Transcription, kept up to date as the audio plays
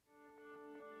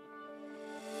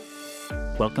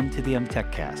Welcome to the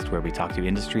MTechCast, where we talk to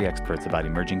industry experts about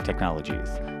emerging technologies.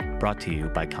 Brought to you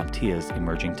by CompTIA's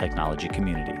Emerging Technology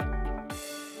Community.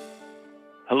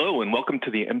 Hello, and welcome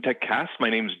to the MTechCast. My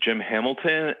name is Jim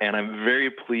Hamilton, and I'm very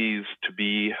pleased to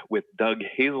be with Doug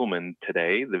Hazelman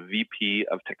today, the VP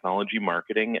of Technology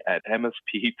Marketing at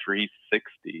MSP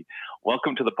 360.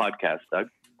 Welcome to the podcast, Doug.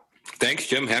 Thanks,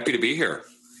 Jim. Happy to be here.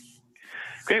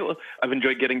 Great. Well, I've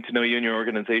enjoyed getting to know you and your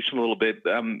organization a little bit.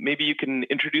 Maybe you can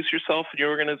introduce yourself and your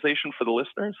organization for the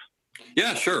listeners?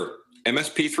 Yeah, sure.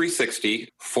 MSP 360,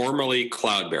 formerly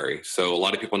Cloudberry. So a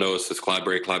lot of people know us as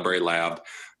Cloudberry Lab.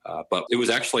 But it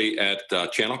was actually at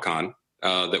ChannelCon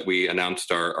that we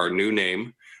announced our new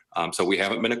name. So we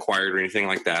haven't been acquired or anything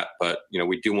like that. But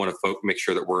we do want to make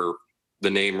sure that the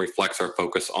name reflects our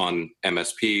focus on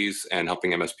MSPs and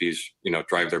helping MSPs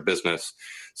drive their business.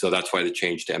 So that's why the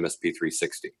change to MSP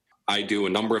 360. I do a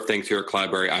number of things here at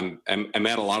Cloudberry. I'm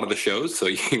at a lot of the shows, so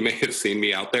you may have seen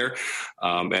me out there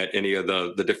at any of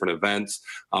the different events.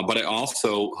 But I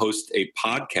also host a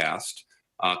podcast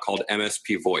called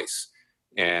MSP Voice.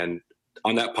 And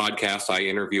on that podcast, I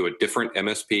interview a different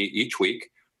MSP each week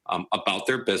about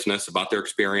their business, about their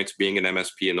experience being an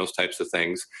MSP and those types of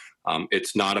things.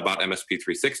 It's not about MSP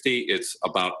 360. It's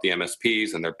about the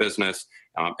MSPs and their business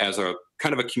as a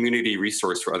kind of a community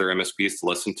resource for other MSPs to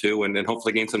listen to and then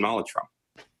hopefully gain some knowledge from.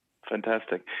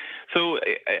 Fantastic. So,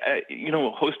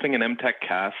 hosting an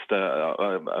MTechCast,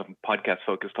 a podcast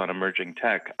focused on emerging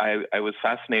tech, I was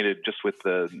fascinated just with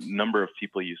the number of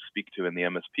people you speak to in the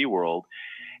MSP world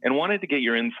and wanted to get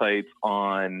your insights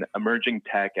on emerging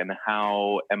tech and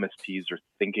how MSPs are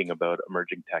thinking about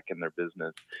emerging tech in their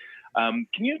business.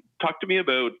 Can you talk to me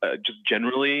about just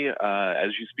generally,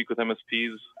 as you speak with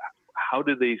MSPs, how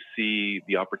do they see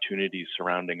the opportunities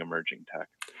surrounding emerging tech?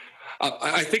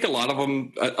 I think a lot of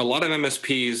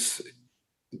MSPs,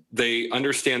 they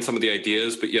understand some of the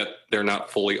ideas, but yet they're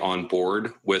not fully on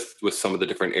board with some of the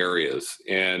different areas.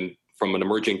 And from an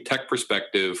emerging tech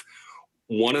perspective,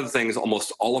 one of the things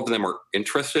almost all of them are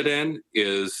interested in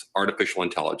is artificial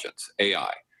intelligence,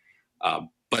 AI.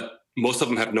 But most of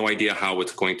them have no idea how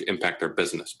it's going to impact their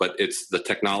business. But it's the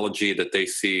technology that they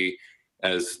see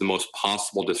as the most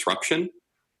possible disruption,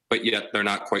 but yet they're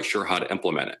not quite sure how to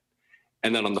implement it.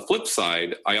 And then on the flip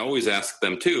side, I always ask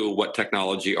them too, what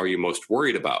technology are you most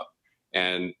worried about?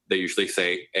 And they usually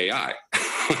say AI,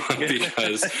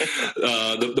 because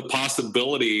the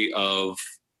possibility of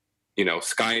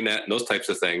Skynet and those types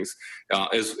of things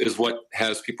is what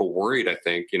has people worried, I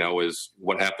think, is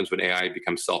what happens when AI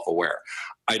becomes self-aware.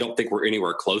 I don't think we're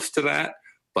anywhere close to that,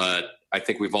 but I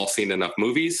think we've all seen enough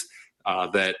movies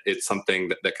that it's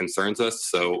something that concerns us.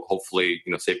 So hopefully,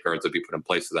 safeguards will be put in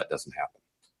place so that doesn't happen.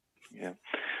 Yeah.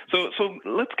 So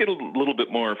let's get a little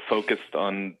bit more focused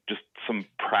on just some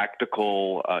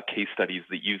practical case studies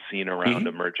that you've seen around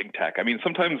emerging tech. I mean,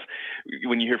 sometimes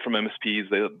when you hear from MSPs,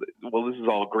 this is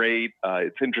all great,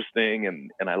 it's interesting,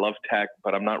 and I love tech,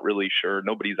 but I'm not really sure.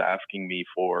 Nobody's asking me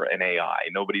for an AI.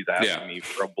 Nobody's asking me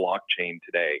for a blockchain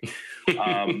today.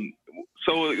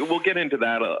 So we'll get into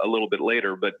that a little bit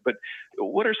later, but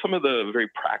what are some of the very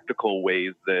practical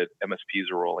ways that MSPs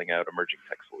are rolling out emerging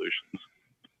tech solutions?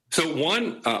 So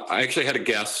one, I actually had a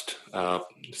guest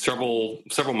several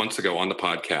months ago on the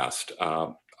podcast,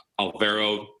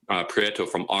 Alvaro Prieto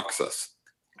from Oxus.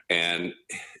 And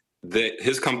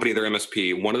his company, their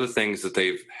MSP, one of the things that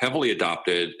they've heavily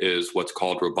adopted is what's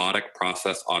called robotic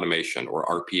process automation, or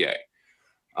RPA,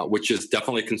 which is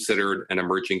definitely considered an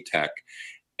emerging tech.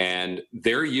 And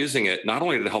they're using it not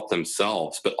only to help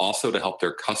themselves, but also to help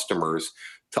their customers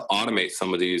to automate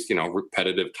some of these,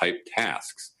 repetitive type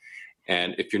tasks.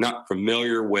 And if you're not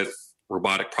familiar with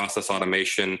robotic process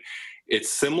automation,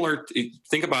 it's similar.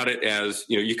 Think about it as,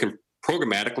 you can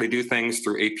programmatically do things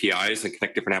through APIs and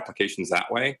connect different applications that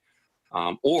way.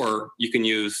 Or you can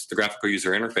use the graphical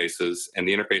user interfaces and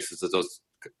the interfaces that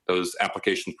those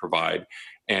applications provide,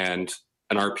 and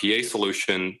an RPA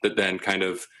solution that then kind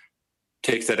of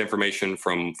takes that information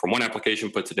from one application,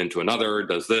 puts it into another,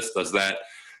 does this, does that,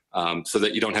 so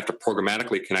that you don't have to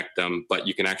programmatically connect them, but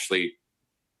you can actually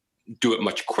do it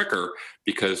much quicker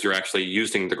because you're actually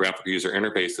using the graphical user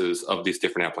interfaces of these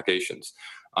different applications.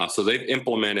 So they've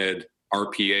implemented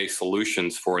RPA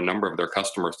solutions for a number of their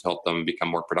customers to help them become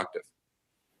more productive.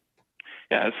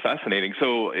 Yeah, it's fascinating.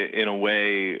 So in a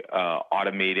way,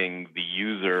 automating the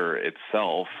user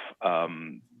itself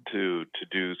to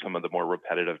do some of the more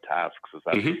repetitive tasks.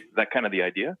 Is that kind of the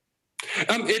idea?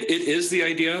 It is the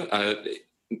idea.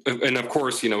 And of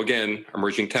course, again,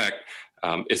 emerging tech,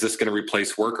 is this going to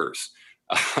replace workers?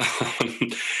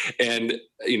 And,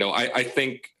 I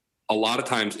think a lot of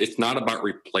times it's not about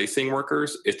replacing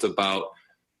workers. It's about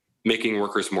making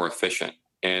workers more efficient.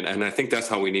 And I think that's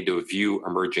how we need to view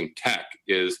emerging tech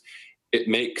is it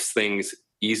makes things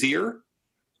easier.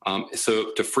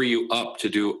 So to free you up to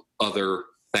do other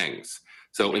things.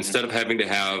 So instead of having to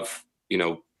have,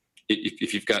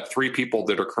 if you've got 3 people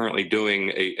that are currently doing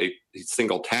a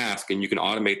single task and you can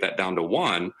automate that down to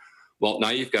 1, well, now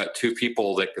you've got 2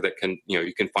 people that can,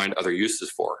 you can find other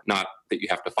uses for. Not that you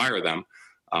have to fire them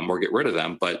or get rid of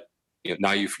them, but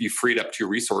now you've freed up 2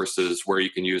 resources where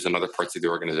you can use in other parts of the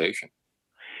organization.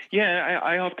 Yeah,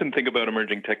 I often think about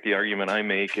emerging tech. The argument I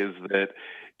make is that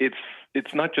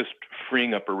it's not just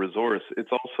freeing up a resource,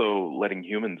 it's also letting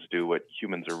humans do what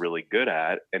humans are really good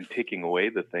at and taking away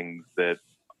the things that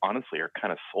honestly are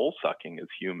kind of soul-sucking as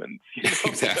humans.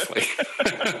 Exactly.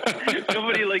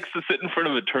 Nobody likes to sit in front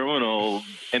of a terminal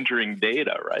entering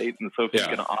data, right? And so if you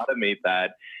can automate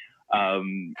that, I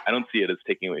don't see it as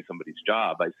taking away somebody's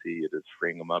job. I see it as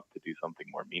freeing them up to do something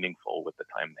more meaningful with the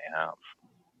time they have.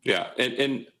 Yeah,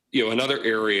 and another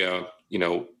area,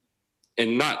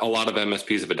 and not a lot of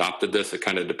MSPs have adopted this. It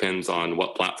kind of depends on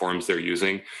what platforms they're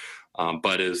using,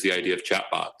 but is the idea of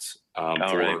chatbots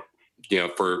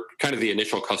for kind of the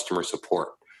initial customer support.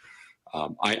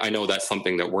 I know that's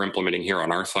something that we're implementing here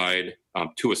on our side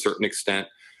to a certain extent,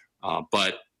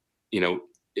 but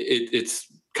it's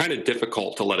kind of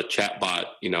difficult to let a chatbot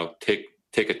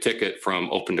take a ticket from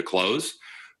open to close.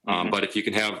 But if you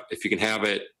can have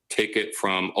it take it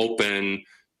from open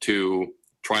to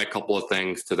try a couple of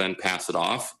things to then pass it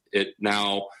off,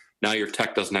 now your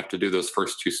tech doesn't have to do those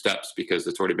first 2 steps because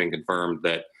it's already been confirmed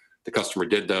that the customer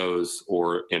did those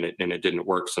and it didn't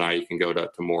work. So now you can go to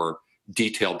more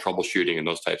detailed troubleshooting and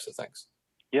those types of things.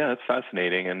 Yeah, that's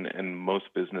fascinating. And most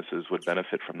businesses would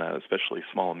benefit from that, especially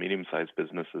small and medium-sized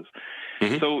businesses.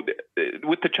 So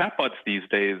with the chatbots these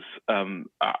days,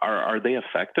 are they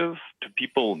effective? Do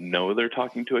people know they're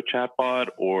talking to a chatbot,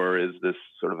 or is this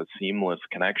sort of a seamless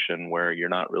connection where you're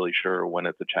not really sure when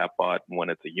it's a chatbot and when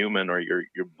it's a human, or you're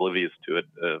oblivious to it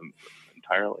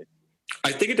entirely?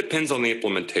 I think it depends on the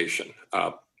implementation.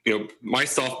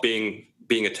 Myself being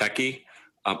a techie,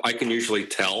 I can usually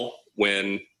tell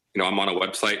when I'm on a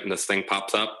website and this thing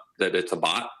pops up that it's a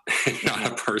bot, not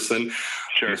a person.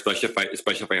 Sure. Especially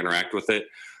if I interact with it.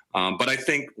 But I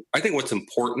think what's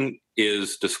important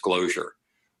is disclosure,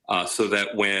 so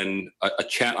that when a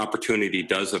chat opportunity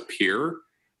does appear,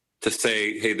 to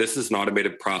say, hey, this is an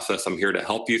automated process. I'm here to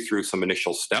help you through some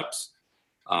initial steps,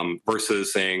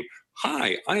 versus saying,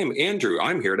 hi, I am Andrew.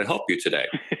 I'm here to help you today.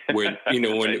 When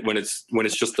when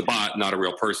it's just a bot, not a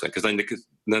real person, because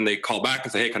then they call back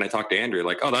and say, hey, can I talk to Andrew?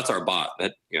 Like, oh, that's our bot.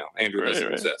 That Andrew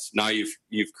doesn't exist. Now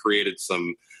you've created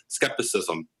some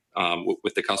skepticism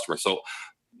with the customer. So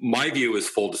my view is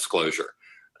full disclosure.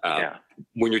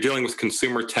 When you're dealing with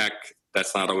consumer tech,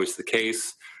 that's not always the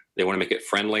case. They want to make it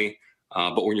friendly.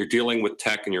 But when you're dealing with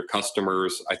tech and your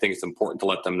customers, I think it's important to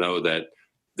let them know that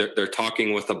they're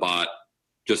talking with a bot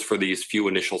just for these few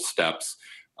initial steps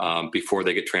before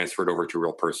they get transferred over to a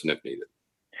real person if needed.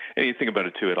 And you think about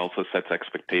it, too, it also sets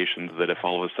expectations that if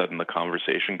all of a sudden the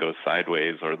conversation goes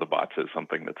sideways or the bot says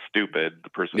something that's stupid, the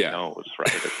person knows,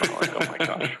 right? It's not like, oh, my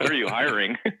gosh, who are you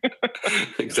hiring?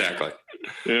 Exactly.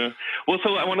 Yeah. Well,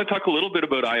 so I want to talk a little bit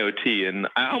about IoT. And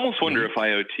I almost wonder if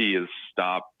IoT has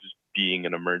stopped being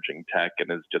an emerging tech and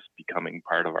is just becoming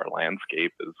part of our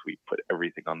landscape as we put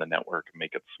everything on the network and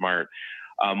make it smart.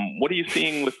 What are you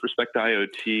seeing with respect to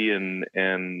IoT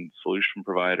and solution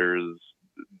providers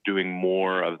doing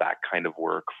more of that kind of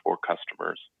work for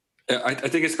customers? I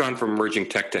think it's gone from emerging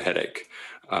tech to headache.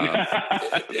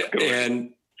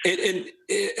 And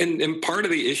part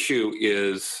of the issue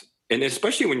is, and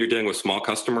especially when you're dealing with small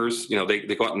customers,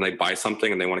 they go out and they buy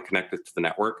something and they want to connect it to the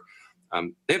network.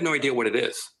 They have no idea what it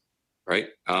is, right?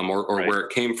 Or where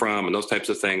it came from and those types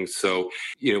of things. So,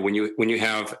 when you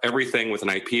have everything with an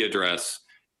IP address,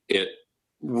 it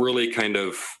really kind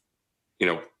of,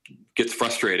 gets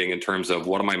frustrating in terms of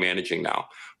what am I managing now?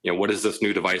 What is this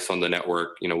new device on the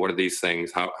network? What are these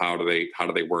things? How do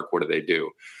they work? What do they do?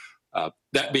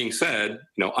 That being said,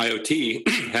 IoT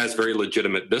has very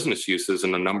legitimate business uses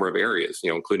in a number of areas,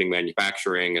 including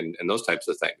manufacturing and those types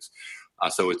of things.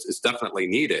 So it's definitely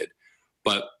needed.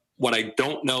 But what I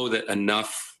don't know that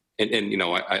enough, and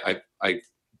I've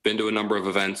been to a number of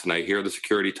events and I hear the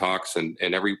security talks and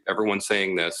everyone's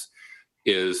saying this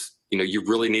is, you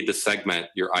really need to segment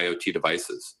your IoT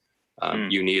devices.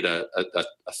 You need a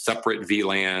separate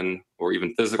VLAN or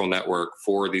even physical network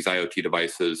for these IoT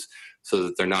devices so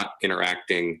that they're not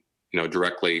interacting,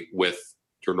 directly with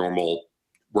your normal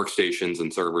workstations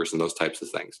and servers and those types of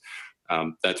things.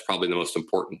 That's probably the most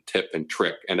important tip and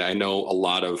trick. And I know a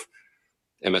lot of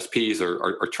MSPs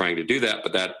are trying to do that,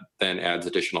 but that then adds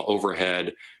additional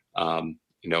overhead,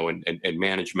 and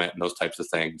management and those types of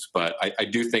things. But I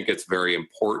do think it's very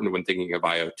important when thinking of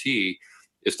IoT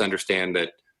is to understand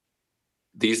that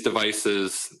these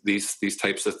devices, these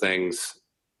types of things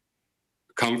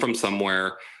come from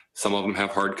somewhere. Some of them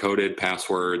have hard-coded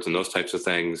passwords and those types of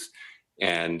things,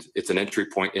 and it's an entry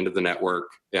point into the network.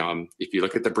 If you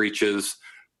look at the breaches,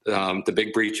 the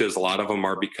big breaches, a lot of them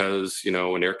are because,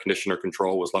 an air conditioner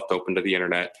control was left open to the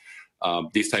internet,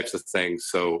 these types of things.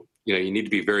 So, you need to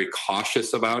be very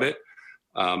cautious about it.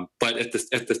 But at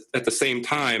the same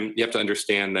time, you have to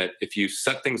understand that if you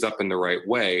set things up in the right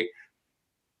way,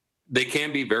 they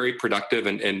can be very productive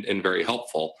and very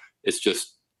helpful. It's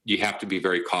just, you have to be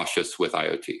very cautious with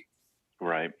IoT.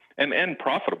 Right. And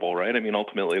profitable, right? I mean,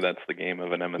 ultimately, that's the game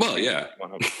of an MSP. Well, yeah. You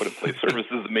want to put in place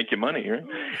services that make you money, right?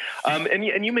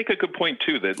 And you make a good point,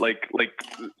 too, that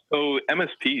so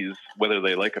MSPs, whether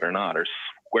they like it or not, are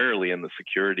squarely in the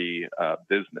security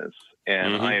business.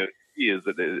 And IoT, as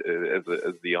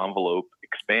the envelope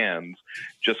expands,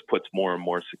 just puts more and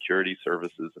more security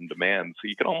services in demand. So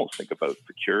you can almost think about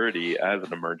security as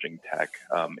an emerging tech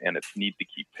and its need to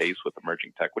keep pace with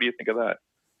emerging tech. What do you think of that?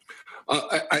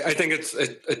 I think that's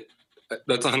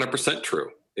 100%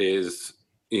 true.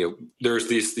 There's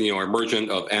these emergent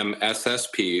of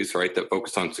MSSPs, right, that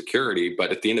focus on security,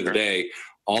 but at the end of the day,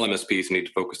 all MSPs need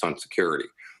to focus on security.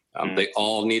 They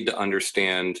all need to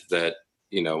understand that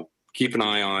keep an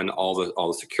eye on all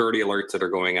the security alerts that are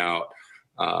going out,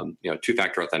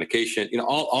 two-factor authentication,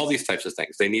 all these types of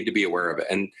things. They need to be aware of it,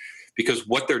 and because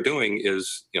what they're doing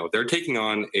is they're taking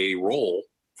on a role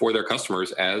for their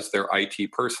customers as their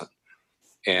IT person.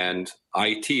 And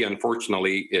IT,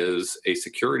 unfortunately, is a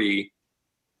security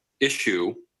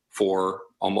issue for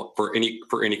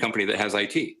any company that has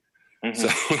IT. So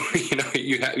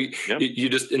you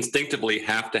just instinctively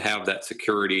have to have that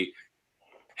security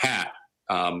hat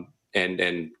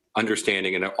and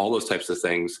understanding and all those types of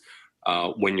things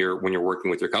when you're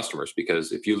working with your customers.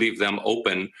 Because if you leave them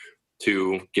open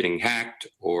to getting hacked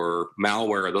or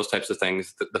malware or those types of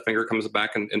things, the finger comes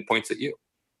back and points at you.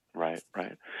 Right.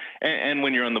 And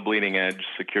when you're on the bleeding edge,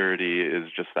 security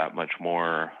is just that much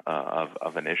more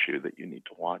of an issue that you need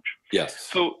to watch.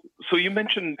 Yes. So you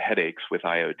mentioned headaches with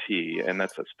IoT, and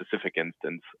that's a specific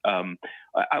instance.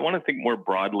 I want to think more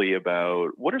broadly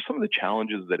about what are some of the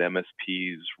challenges that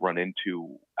MSPs run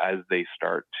into as they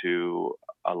start to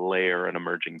layer an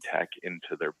emerging tech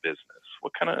into their business.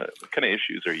 What kind of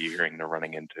issues are you hearing they're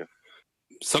running into?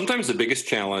 Sometimes the biggest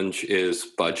challenge is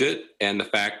budget and the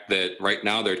fact that right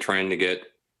now they're trying to get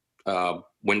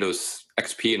Windows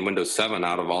XP and Windows 7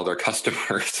 out of all their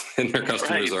customers, and their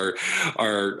customers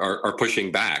are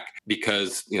pushing back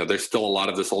because there's still a lot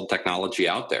of this old technology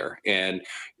out there. And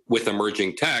with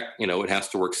emerging tech, it has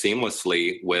to work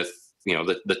seamlessly with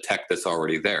the tech that's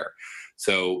already there.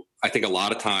 So I think a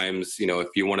lot of times, if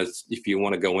you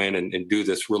want to go in and do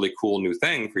this really cool new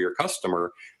thing for your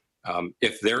customer,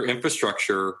 if their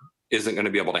infrastructure isn't going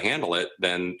to be able to handle it,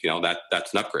 then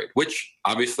that's an upgrade, which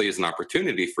obviously is an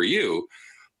opportunity for you.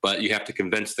 But you have to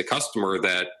convince the customer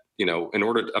that in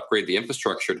order to upgrade the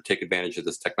infrastructure to take advantage of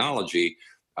this technology,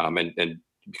 and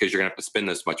because you're going to have to spend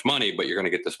this much money, but you're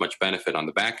going to get this much benefit on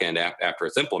the back end after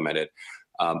it's implemented.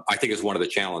 I think is one of the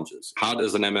challenges. How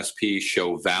does an MSP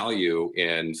show value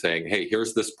in saying, hey,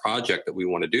 here's this project that we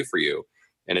want to do for you?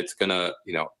 And it's going to,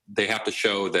 they have to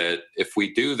show that if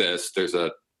we do this, there's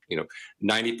a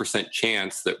 90%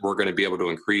 chance that we're going to be able to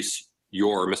increase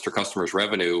your Mr. Customer's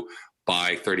revenue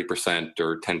by 30%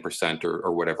 or 10%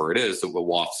 or whatever it is that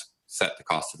will offset the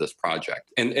cost of this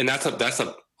project. And that's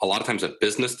a lot of times a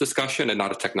business discussion and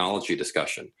not a technology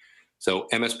discussion. So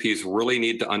MSPs really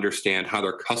need to understand how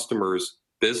their customers'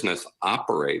 business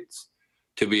operates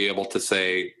to be able to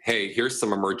say, hey, here's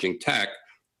some emerging tech,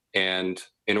 and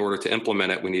in order to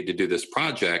implement it, we need to do this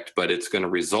project, but it's going to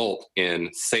result in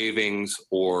savings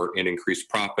or in increased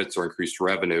profits or increased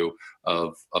revenue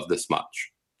of this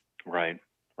much. Right.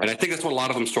 And I think that's what a lot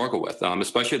of them struggle with,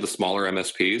 especially the smaller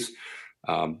MSPs.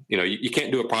 You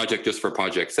can't do a project just for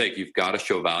project's sake. You've got to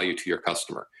show value to your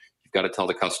customer. You've got to tell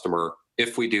the customer,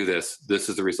 if we do this, this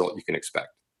is the result you can expect.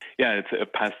 Yeah, it's a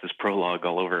past this prologue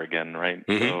all over again, right?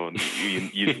 So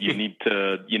you need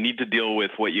to deal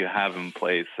with what you have in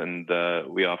place, and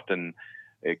we often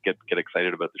get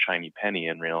excited about the shiny penny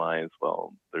and realize,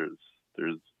 well,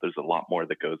 there's a lot more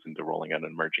that goes into rolling out an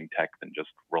emerging tech than just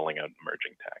rolling out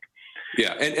emerging tech.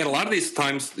 Yeah, and a lot of these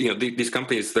times, these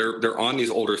companies they're on these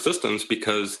older systems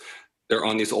because they're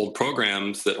on these old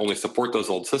programs that only support those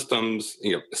old systems.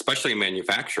 Especially in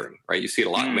manufacturing, right? You see it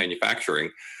a lot in manufacturing.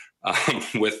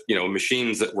 with,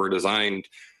 machines that were designed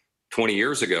 20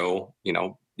 years ago,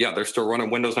 they're still running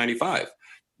Windows 95.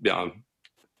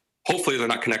 Hopefully they're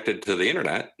not connected to the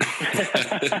internet,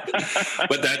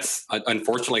 but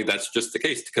unfortunately, that's just the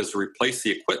case, because to replace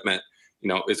the equipment,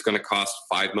 it's going to cost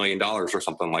 $5 million or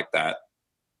something like that.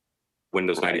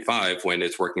 Windows 95 when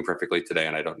it's working perfectly today,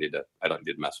 and I don't need to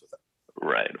mess with it.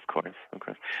 Right, of course.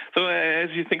 So as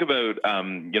you think about,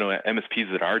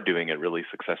 MSPs that are doing it really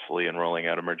successfully and rolling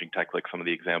out emerging tech, like some of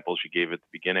the examples you gave at the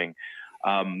beginning,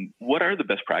 what are the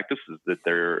best practices that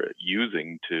they're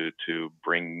using to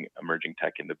bring emerging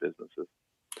tech into businesses?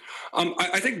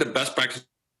 I think the best practice,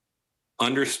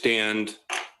 understand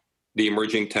the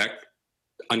emerging tech,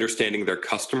 understanding their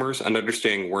customers, and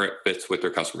understanding where it fits with their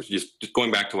customers. Just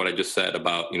going back to what I just said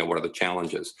about, what are the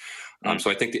challenges.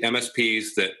 So I think the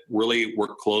MSPs that really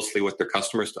work closely with their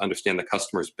customers to understand the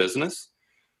customer's business,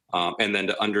 and then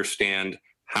to understand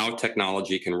how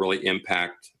technology can really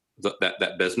impact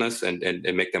that business and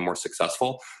make them more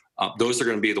successful. Those are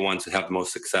going to be the ones that have the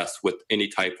most success with any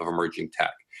type of emerging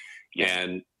tech. Yeah.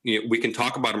 And we can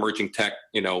talk about emerging tech,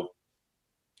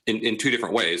 in two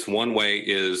different ways. One way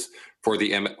is for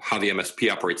how the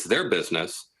MSP operates their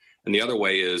business, and the other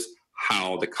way is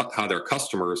how their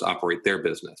customers operate their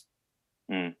business.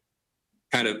 And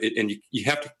you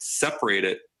have to separate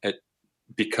it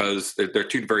because they're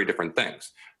two very different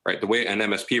things, right? The way an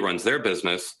MSP runs their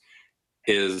business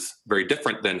is very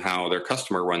different than how their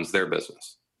customer runs their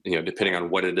business, depending on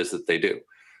what it is that they do.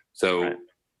 So, right.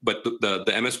 But the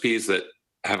MSPs that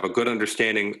have a good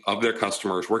understanding of their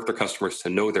customers, work their customers to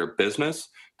know their business,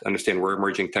 to understand where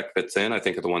emerging tech fits in, I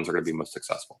think are the ones that are going to be most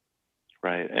successful.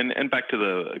 Right. And back to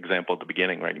the example at the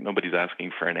beginning, right? Nobody's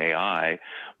asking for an AI,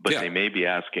 but they may be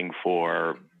asking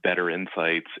for better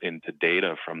insights into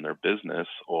data from their business,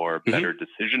 or better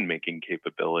decision-making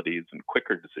capabilities and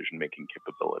quicker decision-making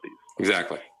capabilities.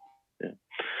 Exactly. Yeah.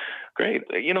 Great.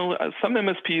 Some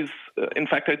MSPs, in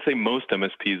fact, I'd say most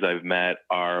MSPs I've met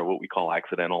are what we call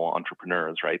accidental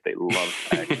entrepreneurs, right? They love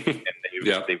tech and they've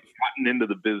gotten into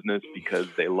the business because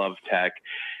they love tech.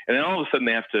 And then all of a sudden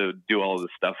they have to do all of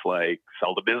this stuff like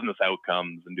sell the business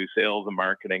outcomes and do sales and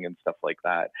marketing and stuff like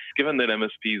that. Given that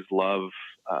MSPs love,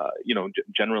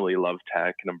 generally love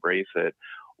tech and embrace it,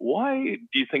 why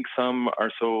do you think some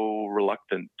are so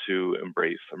reluctant to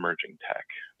embrace emerging tech?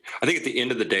 I think at the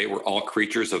end of the day, we're all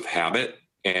creatures of habit,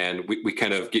 and we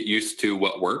kind of get used to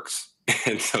what works.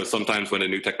 And so sometimes when a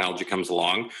new technology comes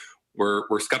along,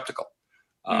 we're skeptical.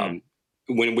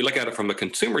 When we look at it from the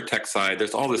consumer tech side,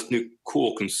 there's all this new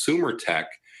cool consumer tech.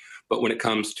 But when it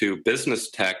comes to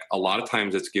business tech, a lot of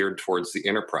times it's geared towards the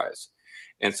enterprise.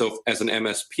 And so as an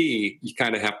MSP, you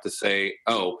kind of have to say,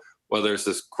 oh, well, there's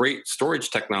this great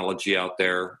storage technology out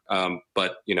there,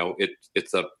 but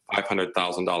it's a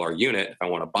 $500,000 unit if I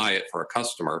want to buy it for a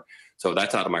customer, so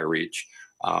that's out of my reach.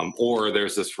 Or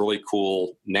there's this really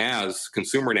cool NAS,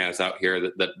 consumer NAS out here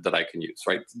that I can use,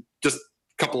 right? Just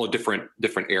a couple of different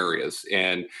areas,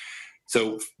 and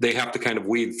so they have to kind of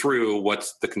weed through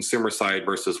what's the consumer side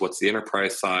versus what's the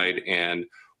enterprise side, and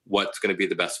what's going to be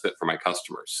the best fit for my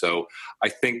customers. So I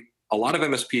think a lot of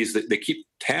MSPs, they keep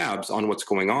tabs on what's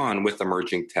going on with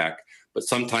emerging tech, but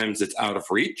sometimes it's out of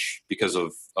reach because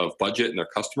of budget and their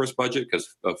customer's budget,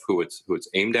 because of who it's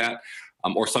aimed at,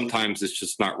 or sometimes it's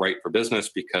just not right for business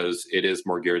because it is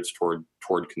more geared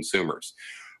toward consumers.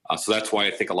 So that's why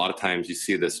I think a lot of times you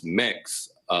see this mix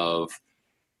of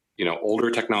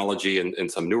older technology and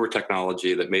some newer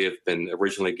technology that may have been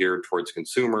originally geared towards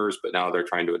consumers, but now they're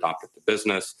trying to adopt it to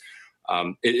business.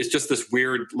 It's just this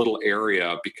weird little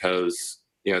area because,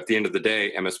 at the end of the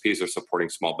day, MSPs are supporting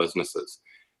small businesses,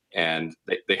 and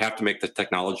they have to make the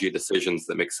technology decisions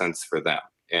that make sense for them.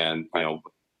 And,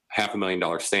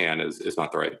 $500,000 SAN is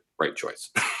not the right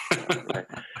choice.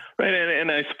 Right.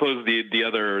 And I suppose the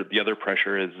other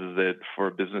pressure is that for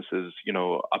businesses,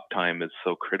 uptime is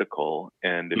so critical.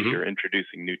 And if you're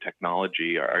introducing new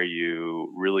technology, are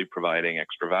you really providing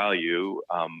extra value?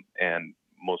 And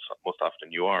most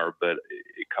often you are, but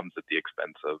it comes at the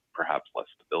expense of perhaps less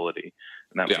stability,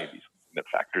 and that may be something that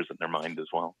factors in their mind as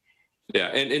well. Yeah,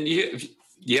 and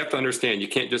you have to understand, you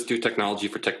can't just do technology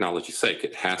for technology's sake.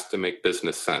 It has to make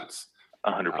business sense.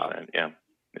 100%. Yeah.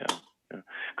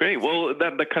 Great. Well,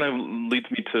 that kind of leads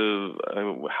me to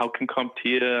how can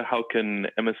CompTIA, how can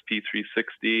MSP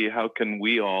 360, how can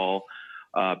we all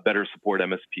better support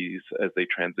MSPs as they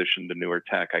transition to newer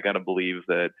tech? I got to believe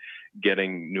that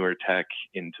getting newer tech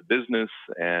into business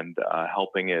and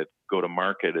helping it go to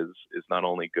market is not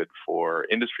only good for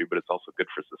industry, but it's also good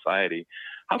for society.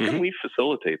 How can we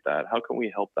facilitate that? How can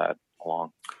we help that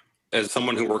along? As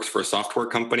someone who works for a software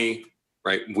company,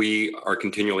 right? We are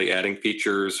continually adding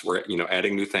features, we're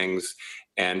adding new things,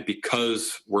 and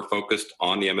because we're focused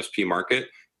on the MSP market,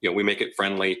 we make it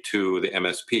friendly to the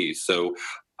MSPs. So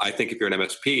I think if you're an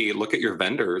MSP, look at your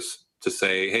vendors to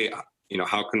say, hey,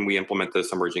 how can we implement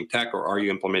this emerging tech, or are you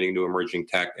implementing new emerging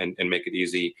tech and make it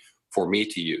easy for me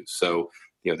to use? So,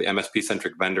 the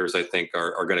MSP-centric vendors, I think,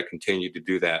 are going to continue to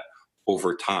do that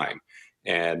over time.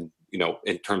 And,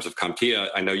 in terms of CompTIA,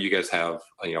 I know you guys have,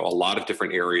 a lot of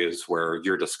different areas where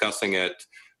you're discussing it.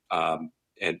 And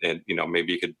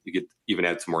maybe you could even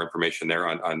add some more information there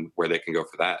on where they can go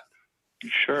for that.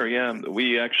 Sure, yeah.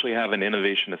 We actually have an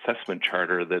innovation assessment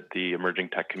charter that the emerging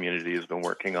tech community has been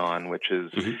working on, which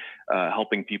is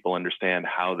helping people understand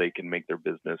how they can make their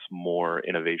business more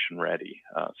innovation ready.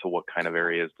 So what kind of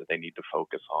areas do they need to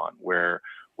focus on? Where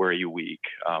are you weak?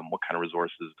 What kind of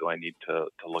resources do I need to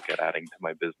look at adding to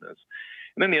my business?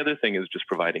 And then the other thing is just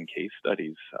providing case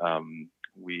studies.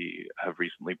 We have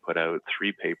recently put out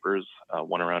 3 papers,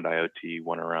 one around IoT,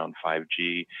 one around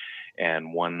 5G,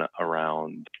 and one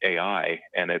around AI.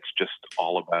 And it's just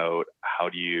all about how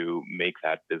do you make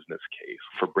that business case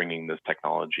for bringing this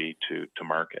technology to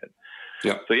market.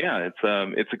 Yeah. So yeah,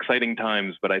 it's exciting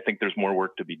times, but I think there's more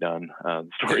work to be done. The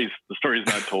story's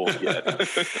not told yet.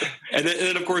 and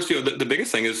then of course, the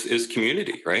biggest thing is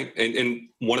community, right? And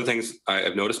one of the things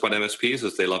I've noticed about MSPs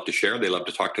is they love to share, they love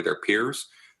to talk to their peers.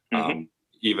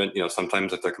 Even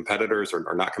sometimes if they're competitors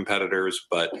or not competitors,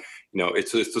 but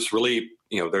it's this really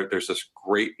there's this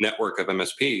great network of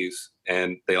MSPs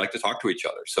and they like to talk to each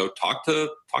other. So talk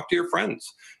to your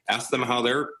friends, ask them how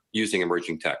they're using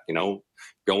emerging tech.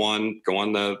 Go on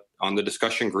the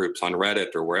discussion groups on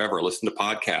Reddit or wherever. Listen to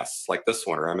podcasts like this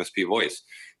one or MSP Voice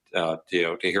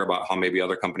to hear about how maybe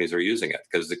other companies are using it,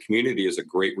 because the community is a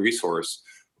great resource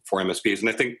for MSPs, and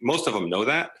I think most of them know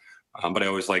that. But I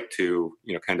always like to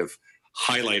kind of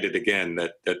highlight it again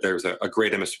that there's a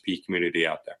great MSP community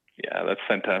out there. Yeah, that's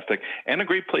fantastic. And a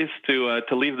great place to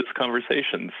leave this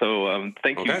conversation. So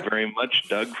thank you very much,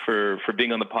 Doug, for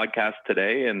being on the podcast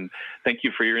today. And thank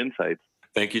you for your insights.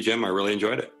 Thank you, Jim. I really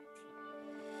enjoyed it.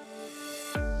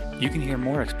 You can hear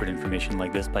more expert information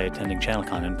like this by attending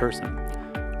ChannelCon in person.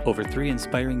 Over 3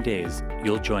 inspiring days,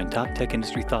 you'll join top tech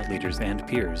industry thought leaders and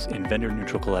peers in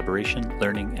vendor-neutral collaboration,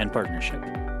 learning, and partnership.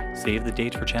 Save the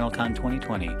date for ChannelCon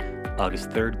 2020, August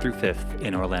 3rd through 5th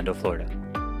in Orlando, Florida.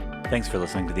 Thanks for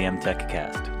listening to the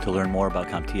MTechCast. To learn more about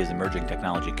CompTIA's emerging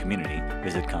technology community,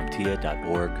 visit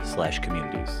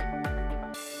comptia.org/communities.